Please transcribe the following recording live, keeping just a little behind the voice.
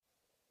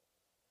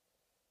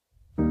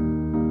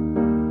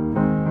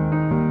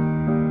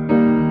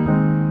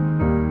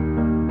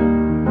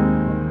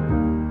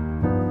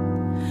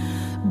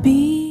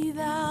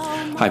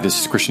Hi,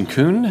 this is Christian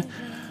Kuhn,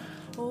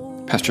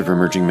 pastor of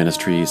Emerging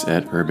Ministries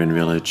at Urban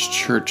Village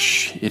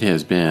Church. It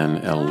has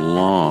been a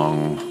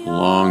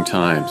long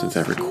time since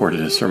I've recorded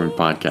a sermon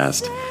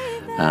podcast.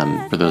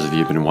 For those of you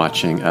who've been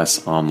watching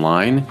us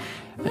online,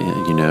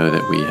 you know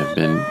that we have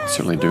been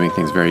certainly doing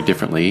things very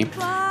differently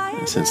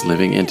since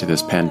living into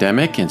this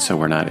pandemic, and so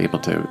we're not able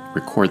to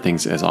record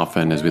things as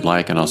often as we'd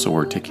like, and also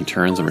we're taking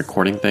turns on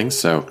recording things,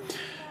 so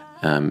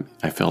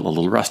I felt a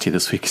little rusty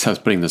this week as I was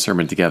putting the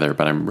sermon together,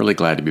 but I'm really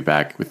glad to be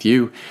back with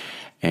you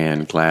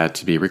and glad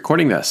to be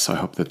recording this. So I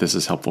hope that this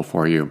is helpful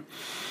for you.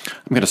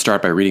 I'm going to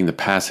start by reading the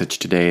passage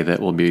today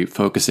that we'll be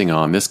focusing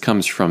on. This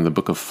comes from the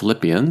book of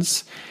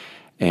Philippians,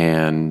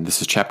 and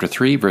this is chapter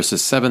 3,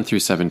 verses 7 through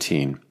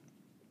 17.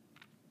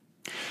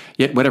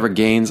 Yet whatever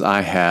gains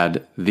I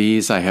had,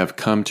 these I have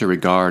come to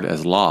regard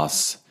as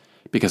loss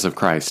because of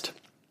Christ.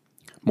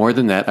 More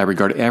than that, I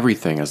regard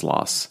everything as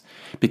loss,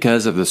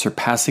 because of the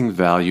surpassing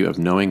value of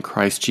knowing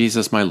Christ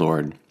Jesus my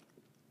Lord.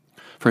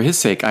 For his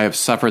sake I have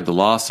suffered the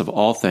loss of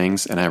all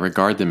things, and I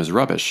regard them as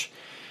rubbish,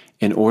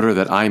 in order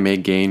that I may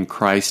gain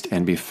Christ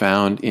and be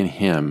found in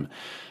him,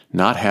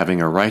 not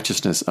having a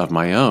righteousness of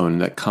my own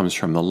that comes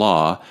from the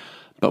law,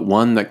 but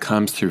one that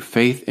comes through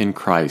faith in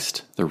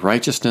Christ, the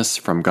righteousness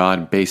from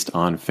God based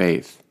on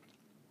faith.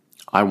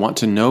 I want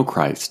to know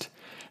Christ,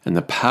 and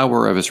the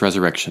power of his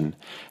resurrection,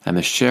 and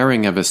the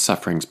sharing of his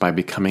sufferings by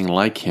becoming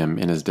like him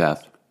in his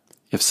death,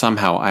 if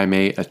somehow I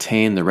may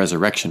attain the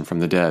resurrection from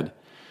the dead.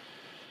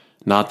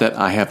 Not that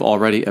I have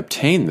already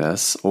obtained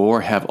this,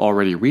 or have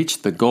already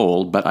reached the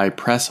goal, but I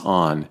press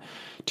on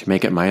to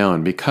make it my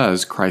own,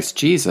 because Christ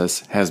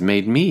Jesus has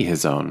made me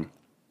his own.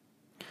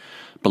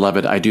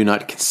 Beloved, I do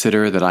not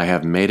consider that I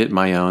have made it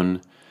my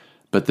own,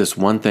 but this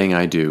one thing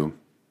I do,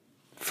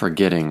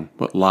 forgetting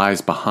what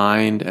lies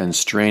behind and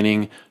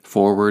straining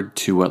forward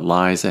to what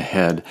lies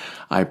ahead,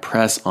 I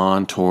press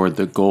on toward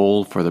the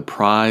goal for the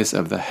prize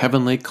of the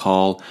heavenly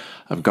call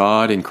of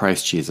God in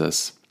Christ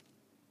Jesus.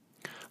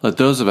 Let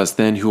those of us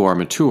then who are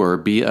mature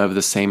be of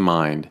the same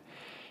mind,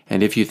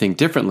 and if you think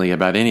differently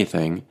about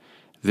anything,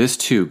 this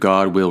too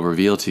God will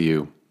reveal to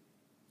you.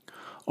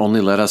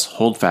 Only let us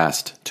hold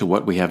fast to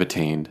what we have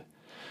attained.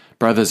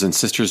 Brothers and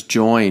sisters,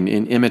 join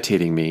in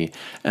imitating me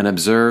and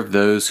observe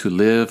those who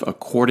live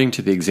according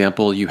to the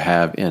example you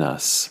have in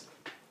us.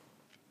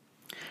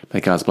 May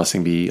God's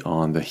blessing be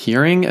on the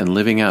hearing and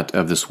living out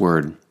of this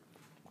word.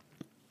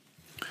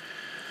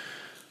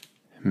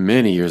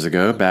 Many years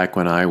ago, back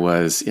when I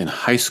was in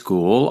high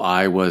school,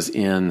 I was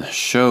in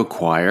show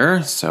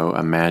choir. So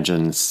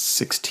imagine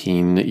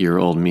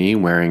 16-year-old me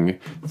wearing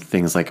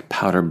things like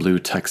powder blue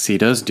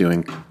tuxedos,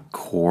 doing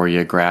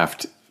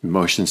choreographed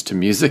motions to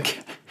music.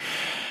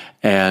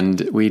 And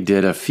we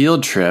did a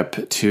field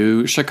trip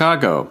to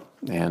Chicago.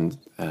 And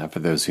for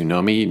those who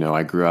know me, you know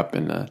I grew up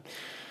in a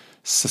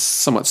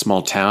somewhat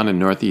small town in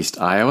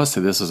northeast Iowa.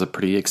 So this was a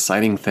pretty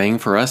exciting thing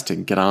for us to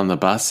get on the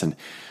bus and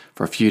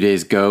for a few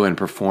days go and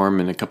perform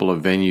in a couple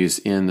of venues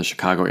in the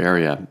Chicago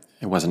area.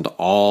 It wasn't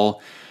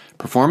all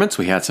performance.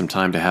 We had some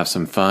time to have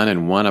some fun.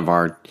 And one of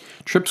our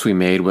trips we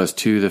made was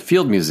to the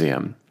Field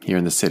Museum here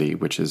in the city,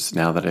 which is,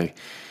 now that I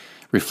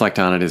reflect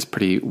on it, is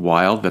pretty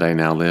wild that I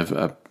now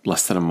live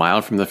less than a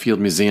mile from the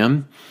Field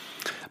Museum.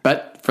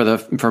 But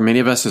for many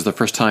of us, it's the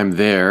first time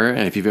there.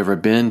 And if you've ever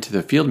been to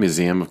the Field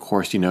Museum, of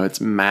course, you know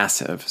it's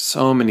massive.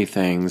 So many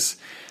things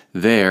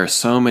there,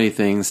 so many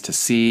things to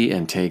see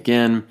and take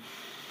in.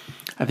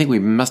 I think we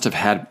must have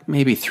had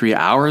maybe 3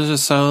 hours or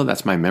so.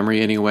 That's my memory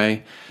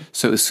anyway.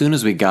 So as soon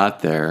as we got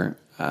there,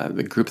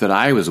 the group that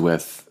I was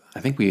with,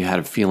 I think we had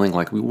a feeling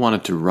like we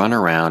wanted to run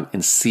around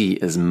and see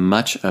as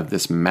much of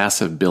this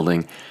massive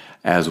building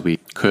as we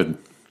could.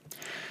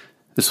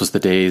 This was the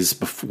days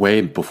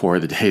way before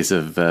the days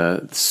of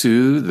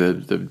Sue,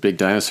 the big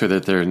dinosaur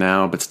that they're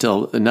now, but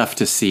still enough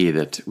to see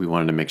that we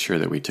wanted to make sure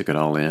that we took it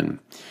all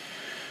in.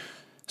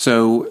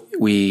 So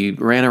we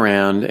ran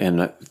around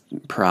and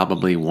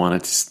probably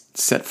wanted to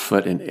set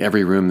foot in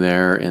every room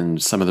there. In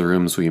some of the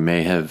rooms we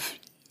may have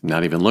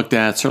not even looked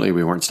at. Certainly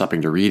we weren't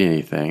stopping to read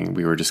anything.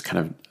 We were just kind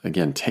of,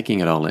 again, taking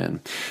it all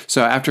in.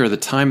 So after the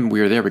time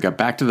we were there, we got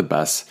back to the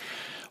bus.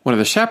 One of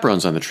the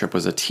chaperones on the trip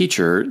was a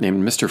teacher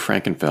named Mr.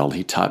 Frankenfeld.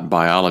 He taught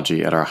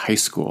biology at our high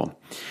school.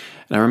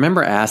 And I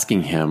remember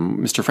asking him,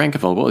 Mr.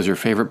 Frankenfeld, what was your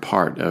favorite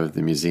part of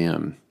the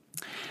museum?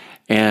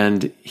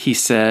 And he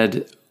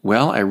said,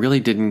 well, I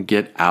really didn't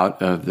get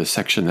out of the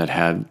section that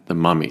had the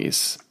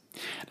mummies.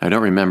 I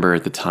don't remember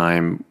at the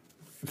time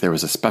if there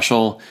was a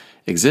special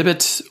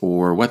exhibit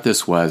or what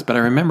this was, but I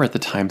remember at the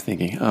time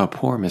thinking, oh,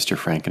 poor Mr.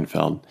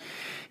 Frankenfeld.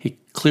 He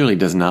clearly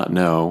does not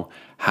know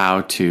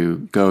how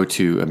to go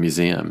to a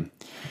museum.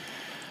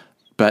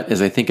 But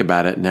as I think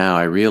about it now,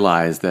 I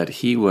realize that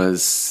he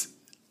was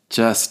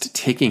just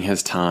taking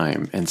his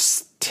time and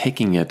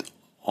taking it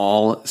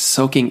all,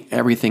 soaking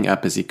everything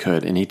up as he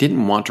could. And he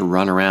didn't want to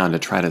run around to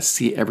try to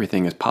see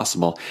everything as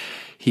possible.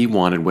 He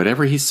wanted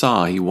whatever he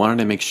saw, he wanted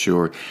to make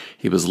sure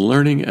he was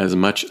learning as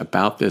much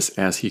about this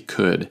as he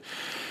could.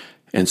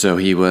 And so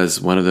he was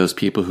one of those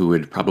people who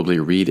would probably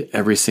read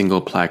every single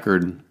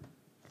placard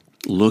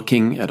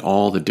looking at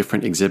all the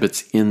different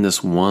exhibits in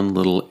this one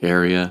little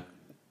area,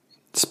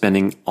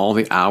 spending all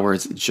the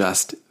hours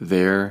just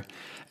there.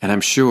 And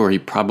I'm sure he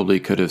probably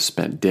could have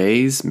spent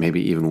days,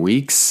 maybe even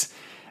weeks,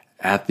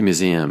 at the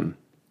museum,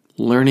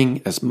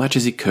 learning as much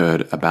as he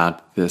could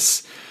about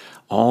this,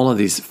 all of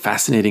these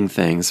fascinating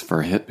things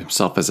for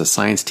himself as a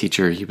science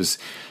teacher. He was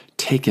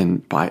taken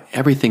by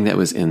everything that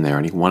was in there,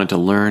 and he wanted to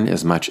learn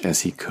as much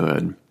as he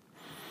could.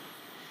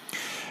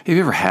 Have you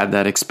ever had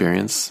that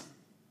experience?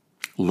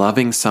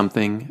 Loving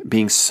something,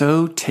 being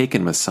so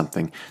taken with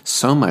something,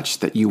 so much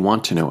that you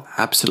want to know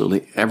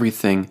absolutely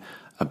everything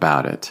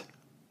about it.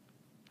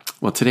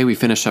 Well, today we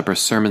finish up our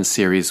sermon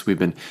series. We've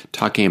been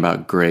talking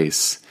about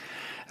grace,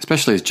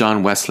 especially as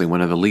John Wesley,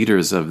 one of the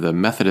leaders of the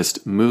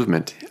Methodist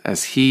movement,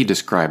 as he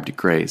described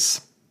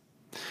grace.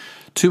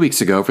 2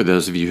 weeks ago, for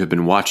those of you who have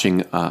been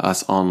watching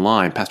us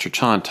online, Pastor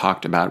Chan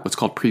talked about what's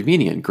called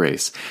prevenient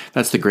grace.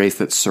 That's the grace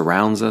that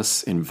surrounds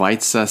us,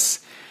 invites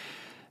us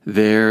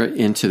there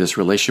into this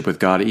relationship with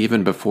God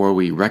even before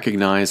we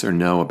recognize or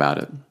know about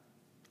it.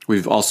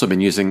 We've also been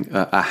using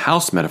a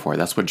house metaphor.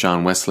 That's what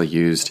John Wesley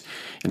used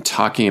in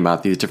talking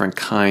about these different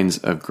kinds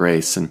of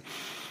grace. And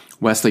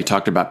Wesley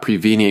talked about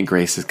prevenient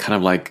grace as kind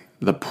of like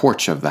the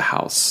porch of the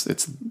house.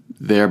 It's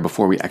there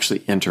before we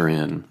actually enter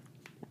in.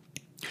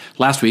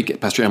 Last week,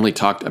 Pastor Emily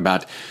talked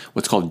about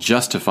what's called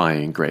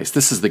justifying grace.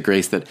 This is the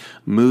grace that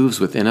moves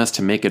within us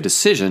to make a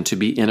decision to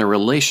be in a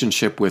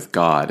relationship with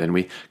God. And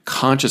we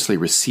consciously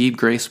receive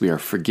grace. We are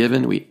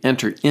forgiven. We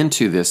enter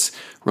into this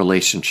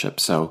relationship.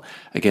 So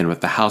again,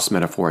 with the house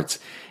metaphor, it's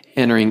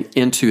entering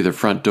into the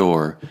front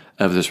door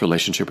of this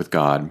relationship with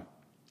God.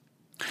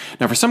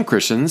 Now, for some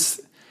Christians,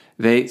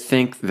 they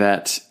think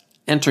that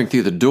entering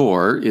through the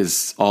door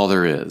is all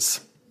there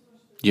is.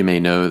 You may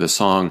know the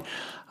song,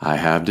 I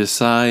have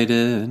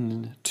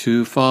decided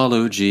to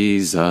follow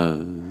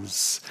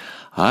Jesus.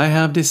 I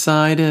have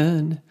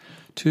decided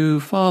to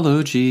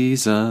follow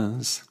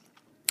Jesus.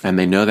 And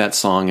they know that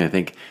song, and I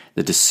think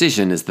the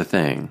decision is the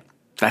thing.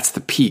 That's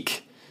the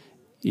peak.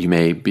 You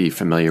may be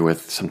familiar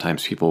with,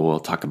 sometimes people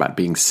will talk about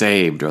being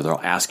saved, or they'll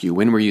ask you,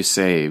 when were you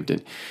saved?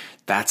 And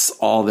that's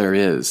all there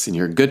is, and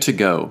you're good to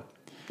go.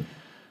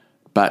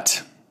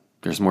 But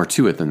there's more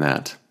to it than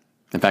that.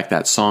 In fact,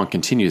 that song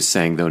continues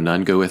saying, though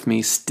none go with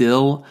me,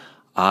 still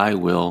I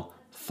will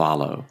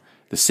follow.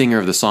 The singer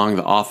of the song,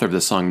 the author of the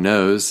song,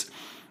 knows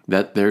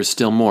that there's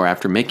still more.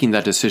 After making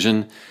that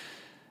decision,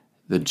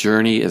 the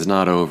journey is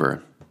not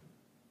over.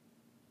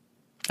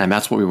 And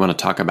that's what we want to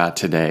talk about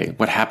today.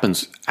 What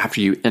happens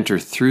after you enter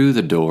through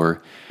the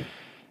door,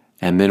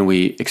 and then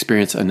we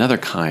experience another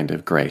kind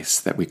of grace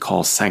that we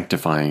call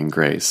sanctifying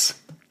grace.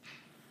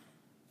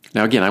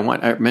 Now, again,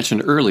 I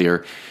mentioned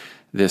earlier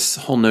this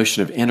whole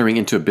notion of entering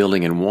into a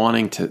building and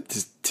wanting to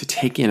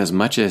take in as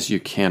much as you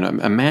can.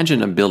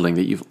 Imagine a building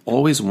that you've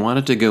always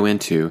wanted to go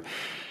into,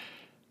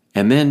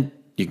 and then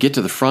you get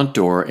to the front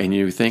door and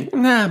you think,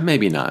 nah,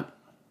 maybe not.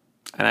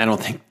 And I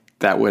don't think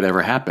that would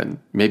ever happen.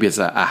 Maybe it's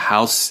a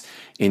house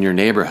in your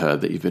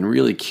neighborhood that you've been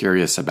really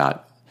curious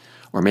about,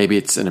 or maybe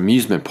it's an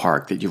amusement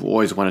park that you've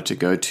always wanted to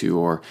go to,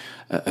 or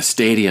a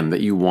stadium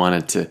that you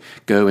wanted to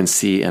go and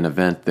see an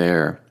event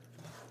there.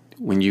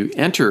 When you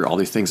enter all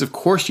these things, of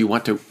course, you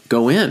want to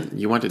go in.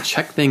 You want to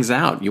check things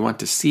out. You want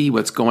to see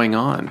what's going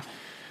on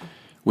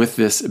with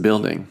this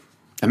building.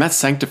 And that's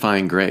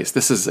sanctifying grace.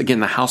 This is, again,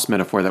 the house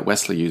metaphor that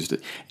Wesley used,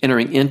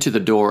 entering into the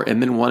door and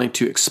then wanting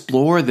to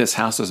explore this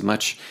house as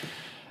much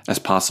as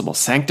possible.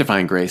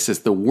 Sanctifying grace is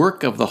the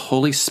work of the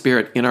Holy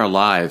Spirit in our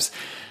lives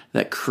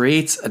that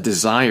creates a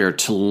desire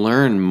to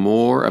learn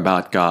more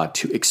about God,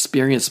 to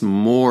experience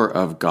more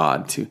of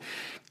God, to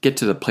get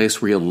to the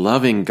place where you're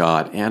loving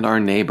God and our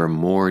neighbor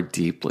more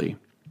deeply.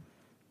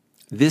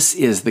 This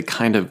is the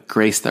kind of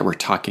grace that we're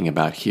talking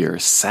about here,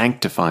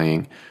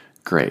 sanctifying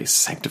grace.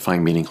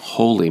 Sanctifying meaning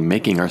holy,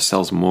 making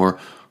ourselves more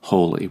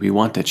holy. We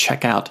want to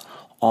check out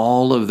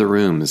all of the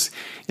rooms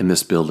in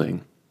this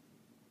building.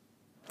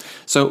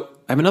 So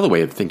I have another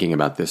way of thinking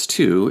about this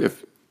too.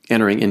 If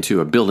entering into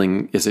a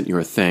building isn't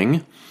your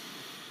thing,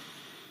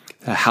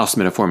 a house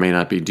metaphor may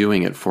not be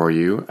doing it for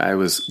you. I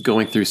was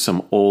going through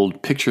some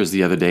old pictures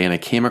the other day, and I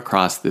came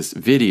across this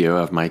video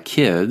of my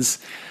kids.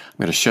 I'm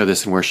going to show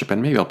this in worship,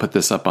 and maybe I'll put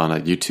this up on a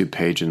YouTube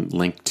page and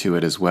link to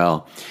it as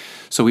well.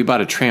 So we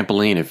bought a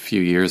trampoline a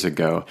few years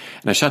ago,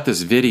 and I shot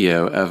this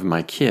video of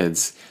my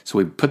kids. So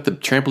we put the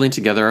trampoline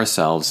together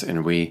ourselves,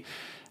 and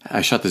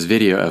I shot this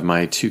video of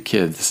my two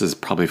kids. This is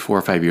probably 4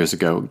 or 5 years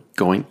ago,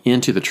 going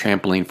into the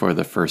trampoline for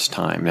the first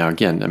time. Now,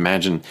 again,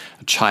 imagine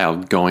a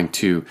child going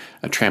to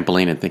a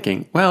trampoline and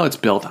thinking, well, it's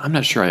built. I'm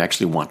not sure I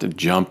actually want to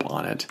jump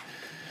on it.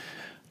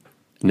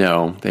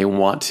 No, they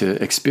want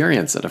to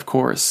experience it, of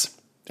course.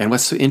 And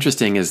what's so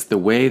interesting is the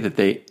way that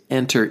they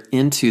enter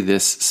into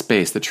this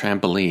space, the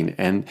trampoline,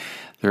 and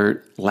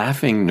they're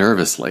laughing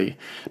nervously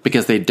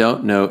because they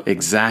don't know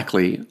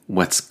exactly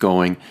what's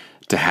going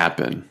to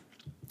happen.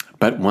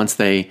 But once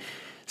they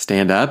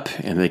stand up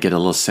and they get a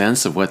little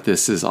sense of what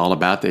this is all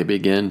about, they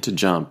begin to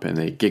jump and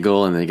they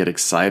giggle and they get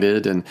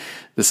excited. And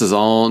this is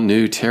all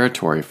new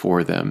territory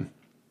for them.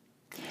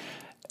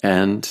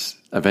 and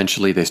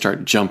eventually they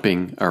start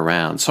jumping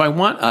around. So I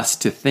want us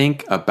to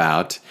think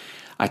about,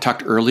 I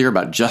talked earlier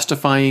about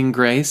justifying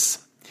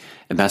grace,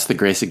 and that's the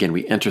grace again.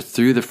 We enter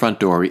through the front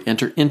door, we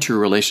enter into a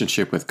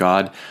relationship with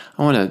God.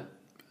 I want to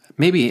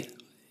maybe,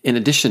 in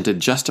addition to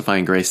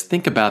justifying grace,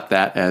 think about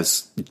that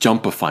as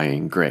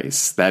jumpifying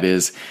grace. That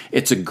is,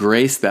 it's a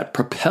grace that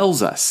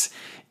propels us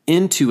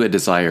into a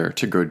desire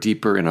to grow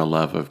deeper in our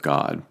love of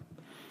God.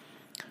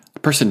 A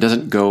person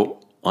doesn't go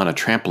on a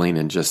trampoline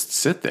and just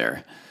sit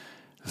there.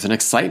 There's an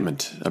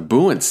excitement, a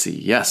buoyancy.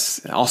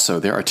 Yes, also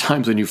there are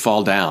times when you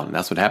fall down.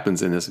 That's what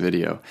happens in this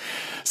video.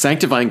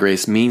 Sanctifying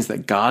grace means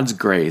that God's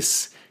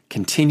grace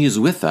continues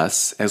with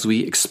us as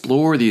we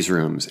explore these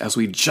rooms, as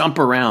we jump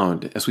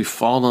around, as we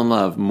fall in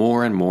love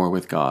more and more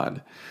with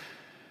God.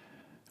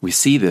 We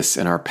see this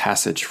in our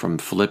passage from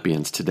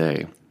Philippians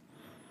today.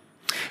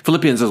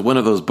 Philippians is one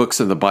of those books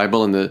in the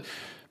Bible, in the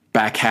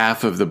back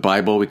half of the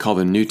Bible we call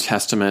the New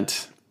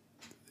Testament.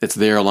 It's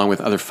there along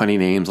with other funny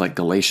names like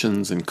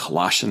Galatians and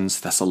Colossians,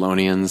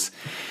 Thessalonians.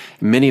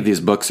 Many of these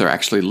books are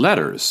actually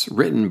letters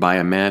written by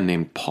a man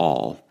named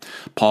Paul.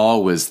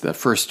 Paul was the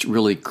first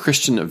really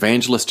Christian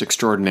evangelist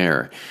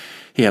extraordinaire.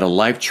 He had a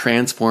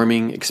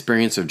life-transforming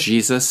experience of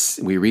Jesus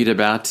we read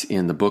about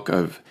in the book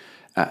of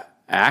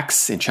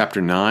Acts in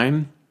chapter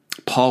 9.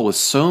 Paul was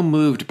so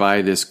moved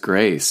by this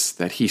grace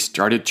that he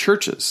started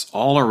churches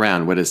all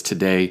around what is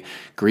today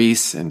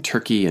Greece and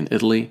Turkey and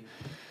Italy.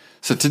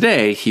 So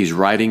today, he's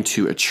writing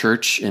to a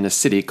church in a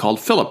city called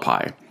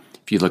Philippi.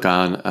 If you look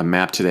on a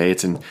map today,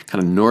 it's in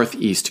kind of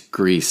northeast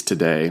Greece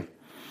today.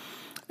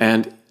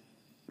 And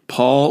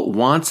Paul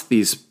wants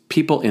these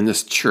people in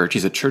this church,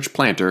 he's a church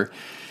planter,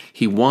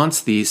 he wants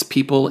these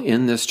people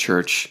in this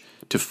church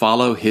to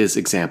follow his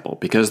example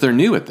because they're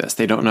new at this.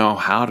 They don't know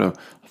how to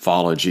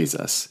follow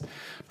Jesus.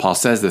 Paul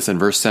says this in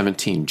verse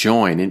 17,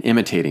 join in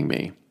imitating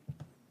me.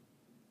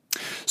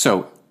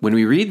 So, when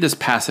we read this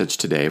passage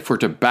today, if we're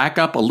to back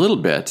up a little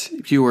bit,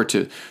 if you were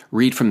to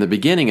read from the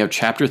beginning of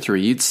chapter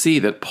 3, you'd see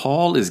that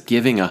Paul is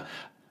giving a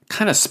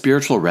kind of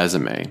spiritual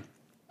resume.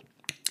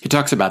 He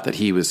talks about that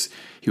he was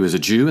a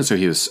Jew, and so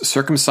he was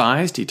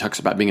circumcised. He talks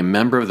about being a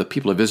member of the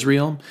people of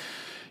Israel.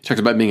 He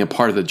talks about being a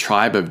part of the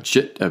tribe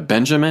of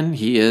Benjamin.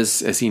 He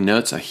is, as he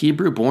notes, a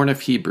Hebrew born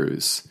of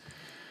Hebrews.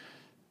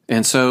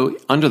 And so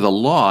under the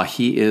law,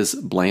 he is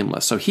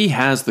blameless. So he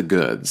has the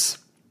goods.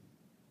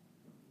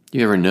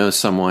 You ever know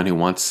someone who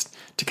wants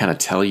to kind of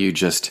tell you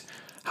just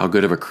how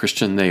good of a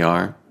Christian they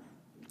are?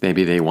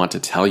 Maybe they want to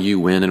tell you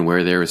when and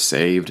where they were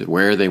saved,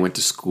 where they went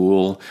to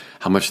school,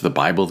 how much of the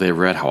Bible they've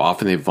read, how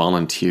often they've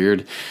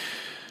volunteered.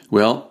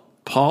 Well,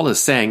 Paul is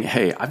saying,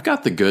 hey, I've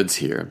got the goods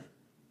here.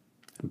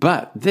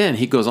 But then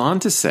he goes on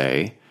to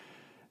say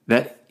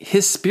that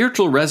his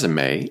spiritual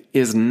resume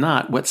is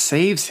not what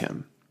saves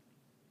him.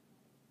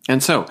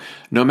 And so,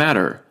 no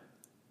matter,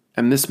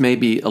 and this may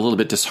be a little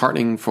bit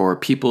disheartening for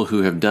people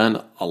who have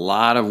done a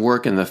lot of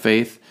work in the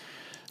faith.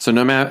 So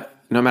no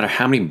matter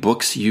how many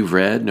books you've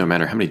read, no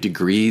matter how many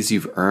degrees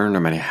you've earned, no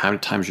matter how many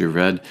times you've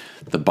read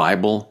the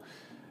Bible,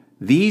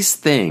 these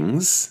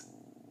things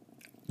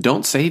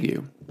don't save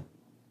you.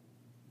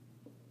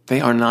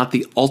 They are not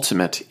the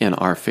ultimate in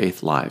our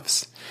faith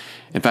lives.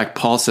 In fact,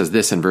 Paul says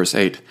this in verse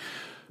 8,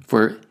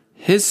 for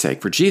his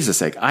sake, for Jesus'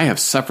 sake, I have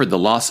suffered the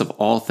loss of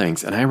all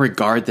things, and I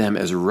regard them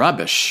as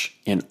rubbish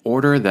in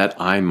order that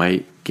I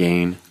might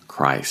gain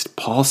Christ.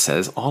 Paul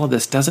says all of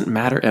this doesn't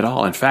matter at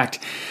all. In fact,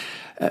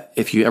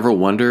 if you ever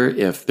wonder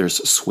if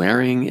there's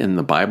swearing in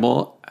the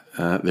Bible,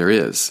 there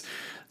is.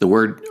 The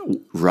word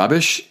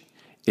rubbish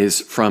is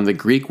from the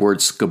Greek word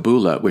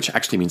skabula, which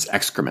actually means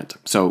excrement.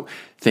 So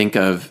think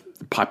of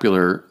the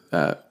popular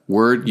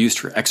word used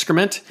for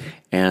excrement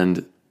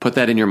and put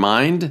that in your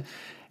mind.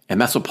 And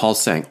that's what Paul's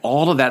saying.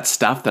 All of that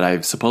stuff that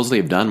I've supposedly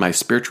have done, my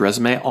spiritual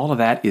resume, all of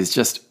that is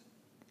just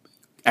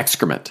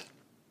excrement.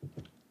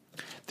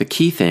 The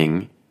key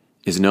thing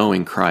is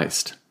knowing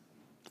Christ.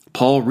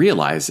 Paul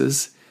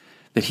realizes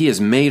that he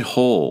is made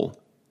whole.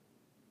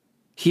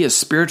 He is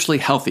spiritually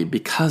healthy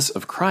because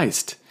of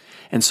Christ.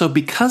 And so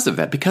because of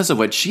that, because of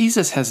what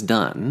Jesus has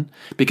done,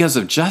 because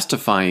of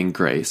justifying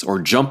grace or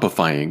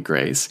jumpifying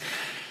grace,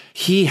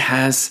 he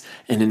has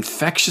an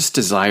infectious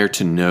desire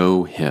to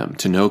know him,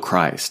 to know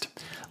Christ.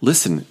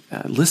 Listen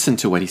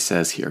to what he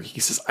says here. He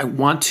says, I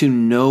want to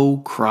know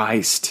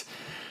Christ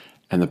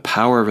and the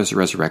power of his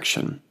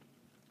resurrection.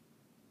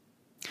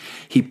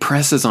 He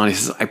presses on. He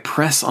says, I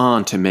press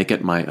on to make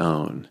it my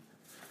own.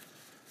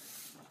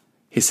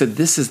 He said,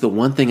 this is the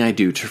one thing I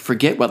do, to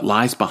forget what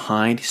lies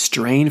behind,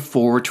 strain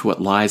forward to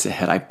what lies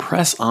ahead. I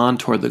press on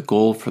toward the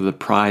goal for the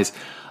prize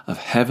of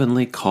the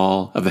heavenly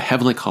call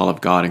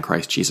of God in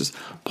Christ Jesus.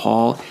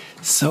 Paul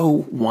so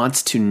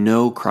wants to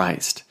know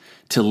Christ,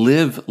 to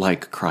live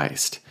like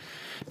Christ.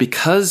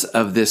 Because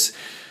of this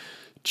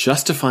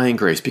justifying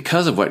grace,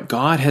 because of what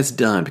God has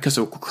done, because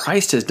of what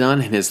Christ has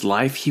done in his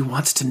life, he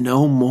wants to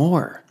know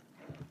more.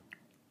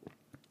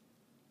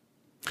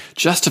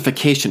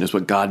 Justification is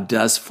what God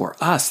does for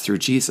us through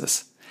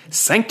Jesus.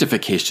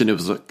 Sanctification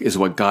is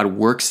what God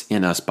works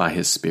in us by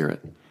his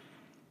Spirit.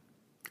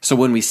 So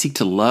when we seek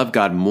to love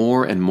God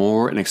more and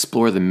more and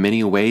explore the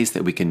many ways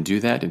that we can do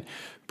that in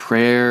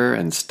prayer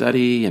and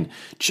study and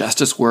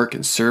justice work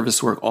and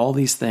service work, all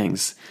these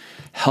things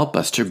help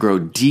us to grow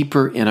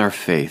deeper in our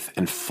faith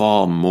and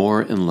fall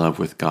more in love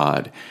with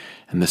God.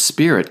 And the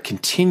Spirit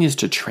continues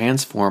to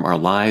transform our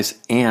lives,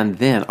 and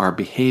then our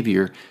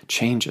behavior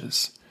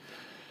changes.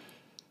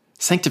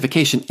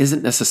 Sanctification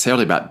isn't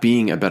necessarily about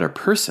being a better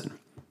person.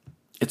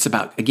 It's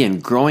about, again,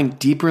 growing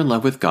deeper in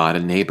love with God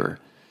and neighbor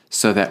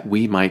so that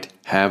we might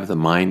have the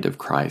mind of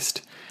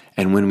Christ.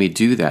 And when we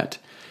do that,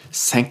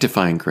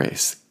 sanctifying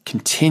grace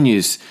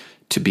continues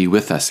to be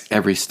with us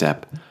every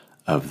step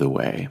of the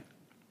way.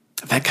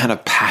 That kind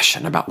of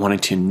passion about wanting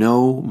to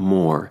know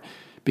more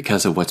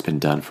because of what's been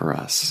done for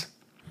us.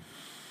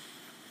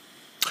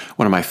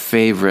 One of my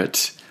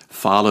favorite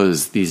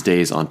follows these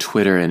days on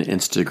Twitter and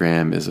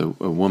Instagram is a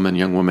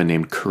young woman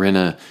named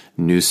Corinna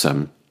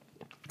Newsom.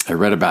 I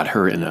read about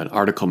her in an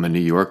article in the New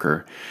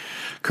Yorker.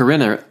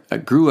 Corinna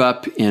grew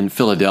up in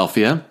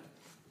Philadelphia,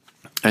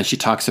 and she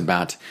talks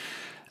about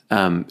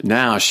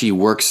now she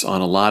works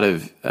on a lot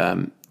of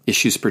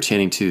issues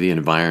pertaining to the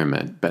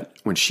environment. But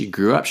when she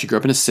grew up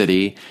in a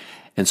city,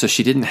 and so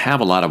she didn't have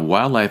a lot of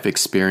wildlife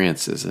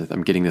experiences.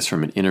 I'm getting this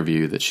from an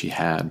interview that she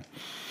had.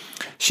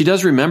 She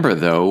does remember,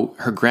 though,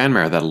 her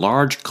grandmother had a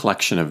large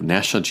collection of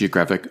National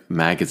Geographic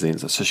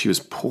magazines. So she was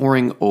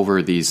poring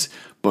over these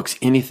books,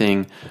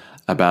 anything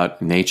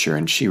about nature.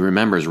 And she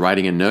remembers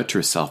writing a note to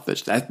herself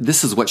that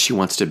this is what she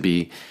wants to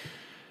be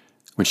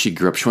when she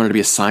grew up. She wanted to be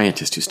a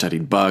scientist who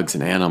studied bugs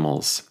and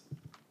animals.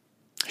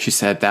 She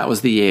said that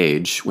was the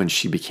age when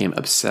she became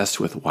obsessed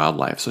with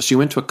wildlife. So she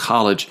went to a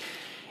college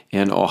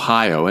in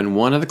Ohio, and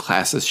one of the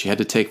classes she had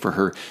to take for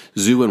her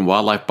zoo and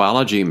wildlife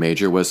biology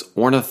major was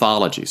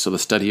ornithology, so the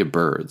study of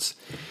birds.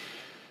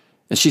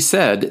 And she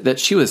said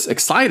that she was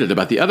excited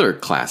about the other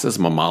classes,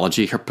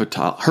 mammalogy,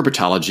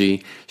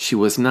 herpetology. She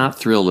was not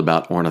thrilled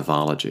about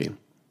ornithology.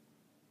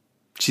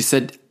 She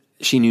said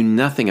she knew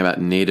nothing about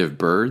native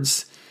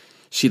birds.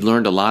 She'd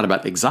learned a lot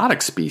about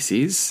exotic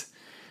species,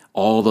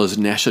 all those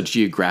National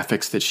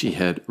Geographics that she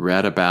had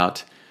read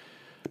about.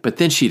 But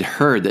then she'd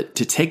heard that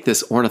to take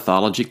this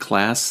ornithology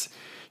class,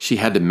 she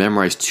had to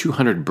memorize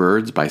 200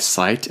 birds by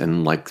sight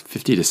and like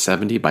 50 to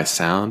 70 by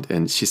sound.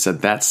 And she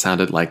said that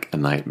sounded like a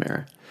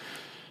nightmare.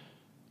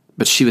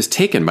 But she was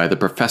taken by the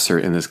professor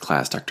in this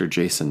class, Dr.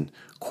 Jason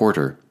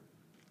Quarter.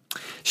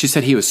 She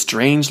said he was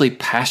strangely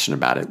passionate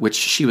about it, which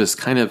she was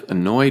kind of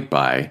annoyed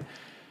by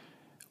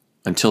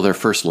until their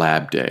first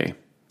lab day,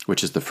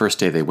 which is the first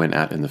day they went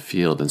out in the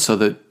field. And so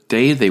the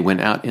day they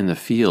went out in the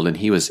field, and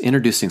he was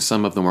introducing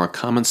some of the more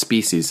common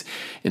species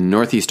in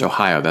Northeast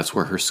Ohio. That's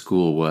where her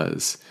school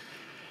was.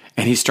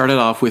 And he started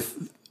off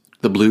with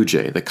the blue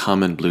jay, the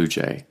common blue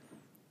jay.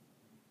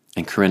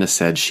 And Corinna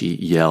said she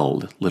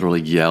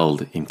literally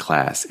yelled in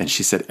class. And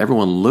she said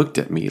everyone looked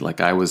at me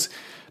like I was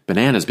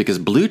bananas because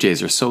blue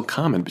jays are so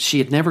common, but she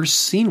had never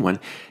seen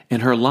one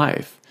in her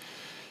life.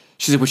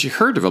 She said when she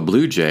heard of a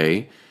blue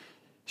jay,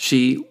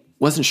 she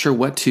wasn't sure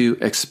what to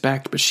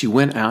expect, but she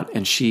went out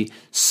and she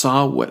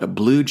saw what a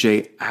blue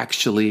jay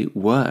actually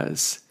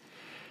was.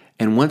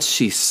 And once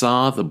she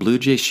saw the blue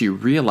jay, she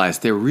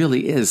realized there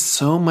really is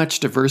so much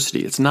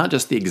diversity. It's not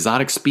just the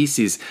exotic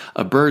species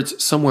of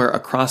birds somewhere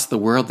across the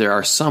world. There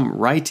are some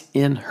right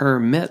in her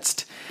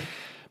midst.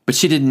 But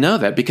she didn't know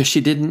that because she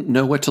didn't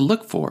know what to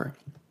look for.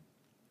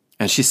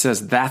 And she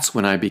says, that's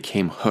when I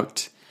became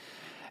hooked.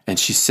 And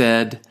she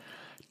said,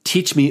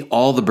 teach me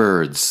all the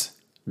birds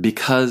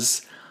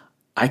because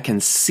I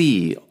can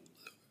see,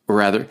 or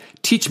rather,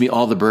 teach me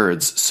all the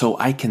birds so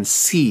I can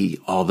see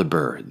all the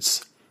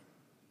birds.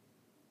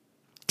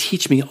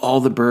 Teach me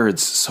all the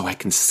birds so I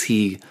can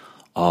see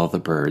all the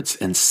birds.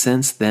 And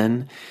since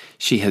then,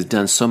 she has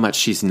done so much.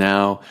 She's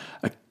now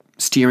a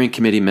steering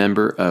committee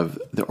member of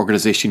the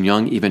organization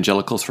Young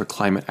Evangelicals for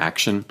Climate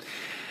Action.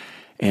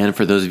 And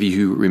for those of you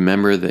who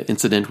remember the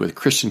incident with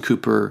Christian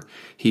Cooper,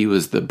 he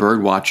was the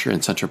bird watcher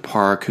in Central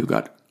Park who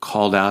got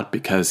called out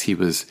because he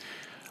was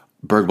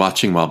bird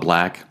watching while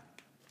black.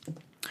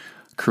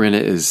 Corinna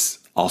is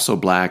also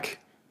black,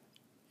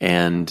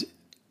 and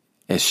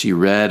as she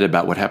read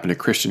about what happened to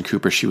Christian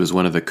Cooper, she was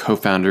one of the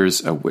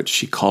co-founders of what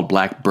she called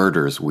Black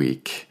Birders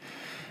Week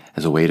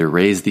as a way to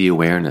raise the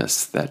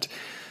awareness that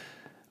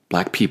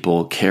black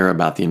people care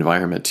about the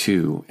environment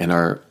too and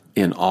are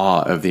in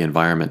awe of the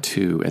environment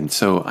too. And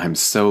so I'm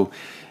so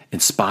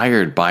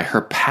inspired by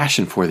her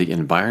passion for the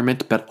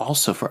environment, but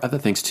also for other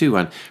things too.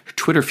 On her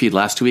Twitter feed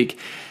last week,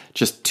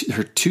 just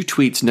her two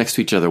tweets next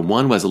to each other.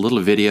 One was a little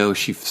video.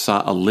 She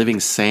saw a living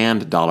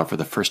sand dollar for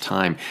the first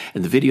time.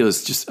 And the video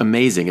is just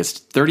amazing. It's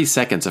 30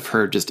 seconds of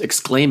her just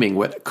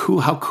exclaiming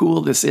how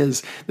cool this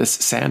is, this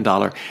sand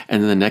dollar.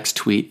 And then the next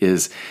tweet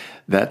is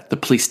that the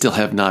police still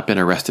have not been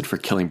arrested for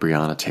killing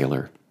Breonna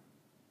Taylor.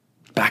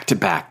 Back to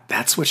back.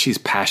 That's what she's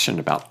passionate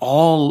about.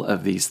 All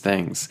of these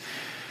things.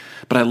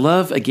 But I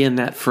love, again,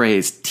 that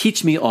phrase,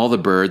 teach me all the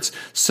birds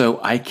so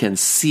I can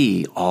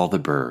see all the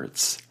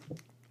birds.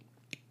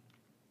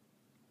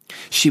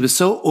 She was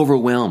so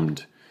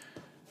overwhelmed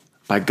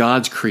by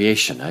God's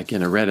creation.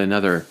 Again, I read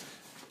another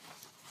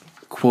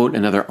quote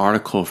another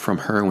article from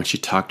her when she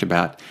talked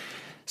about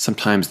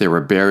sometimes there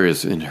were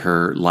barriers in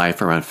her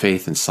life around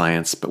faith and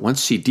science, but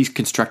once she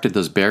deconstructed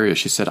those barriers,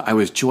 she said, "I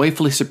was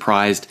joyfully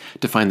surprised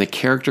to find the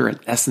character and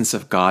essence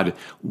of God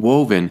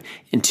woven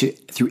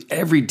through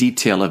every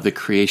detail of the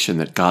creation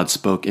that God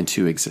spoke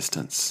into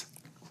existence.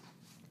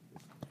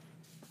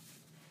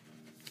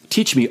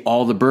 Teach me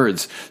all the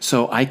birds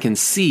so I can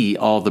see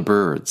all the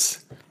birds."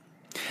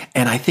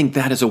 And I think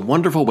that is a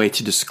wonderful way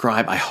to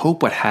describe, I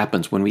hope, what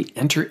happens when we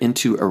enter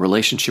into a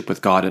relationship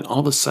with God and all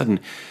of a sudden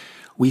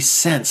we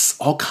sense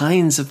all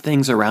kinds of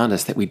things around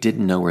us that we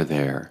didn't know were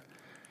there.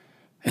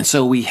 And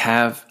so we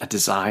have a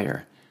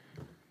desire.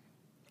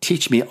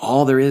 Teach me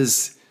all there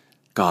is,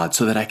 God,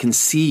 so that I can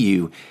see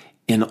you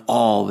in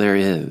all there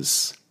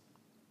is.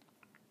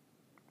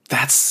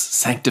 That's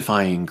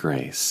sanctifying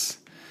grace.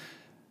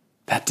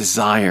 That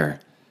desire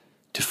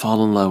to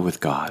fall in love with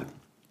God.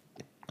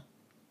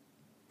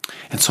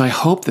 And so I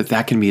hope that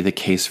that can be the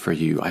case for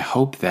you. I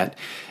hope that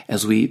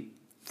as we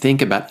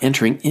think about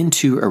entering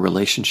into a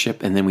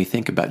relationship and then we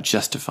think about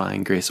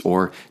justifying grace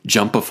or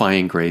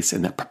jumpifying grace,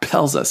 and that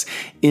propels us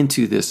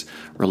into this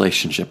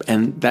relationship.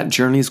 And that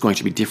journey is going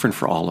to be different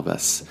for all of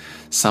us.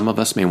 Some of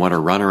us may want to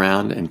run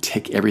around and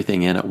take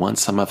everything in at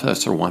once. Some of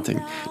us are wanting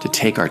to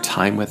take our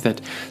time with it.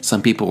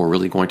 Some people are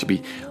really going to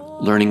be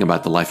learning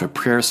about the life of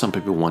prayer. Some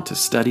people want to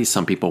study.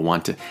 Some people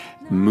want to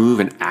move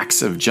in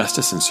acts of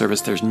justice and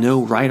service. There's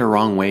no right or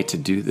wrong way to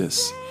do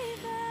this.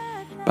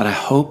 But I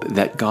hope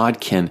that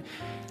God can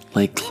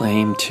lay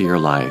claim to your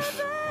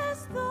life,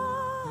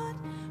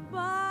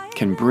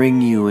 can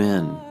bring you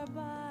in,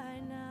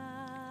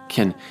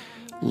 can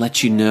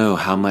let you know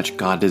how much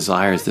God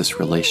desires this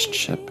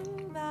relationship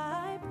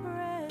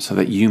so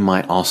that you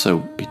might also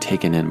be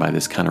taken in by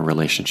this kind of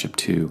relationship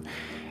too,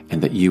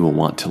 and that you will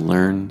want to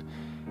learn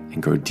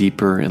and grow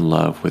deeper in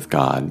love with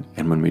God.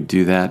 And when we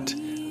do that,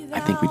 I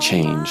think we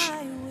change,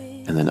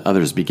 and then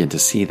others begin to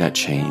see that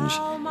change,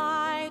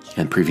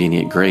 and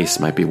prevenient grace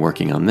might be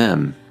working on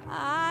them,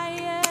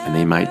 and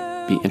they might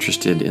be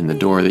interested in the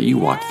door that you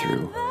walked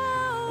through.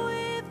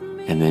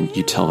 And then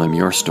you tell them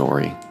your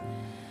story,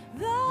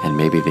 and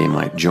maybe they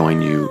might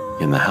join you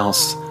in the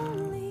house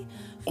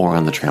or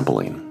on the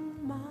trampoline,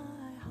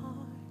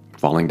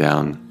 falling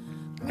down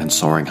and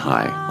soaring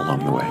high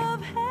along the way.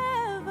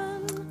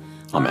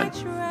 Amen.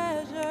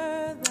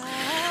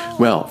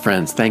 Well,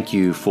 friends, thank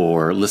you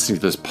for listening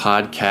to this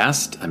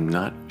podcast. I'm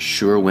not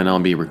sure when I'll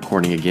be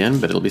recording again,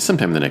 but it'll be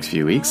sometime in the next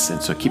few weeks.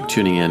 And so keep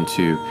tuning in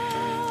to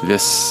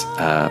this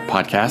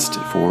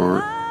podcast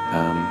for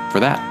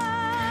that.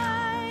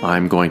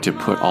 I'm going to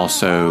put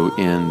also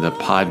in the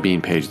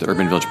Podbean page, the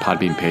Urban Village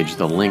Podbean page,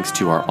 the links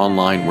to our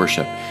online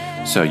worship,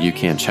 so you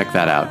can check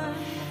that out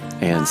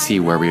and see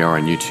where we are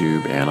on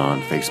YouTube and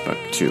on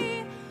Facebook too.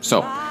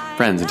 So,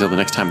 friends, until the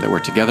next time that we're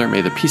together,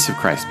 may the peace of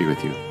Christ be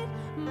with you.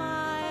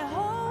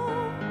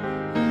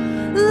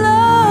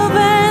 Love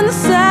and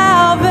salvation,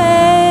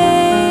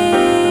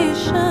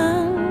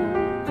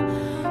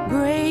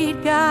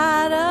 great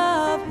God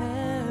of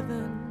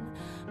heaven,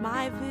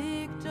 my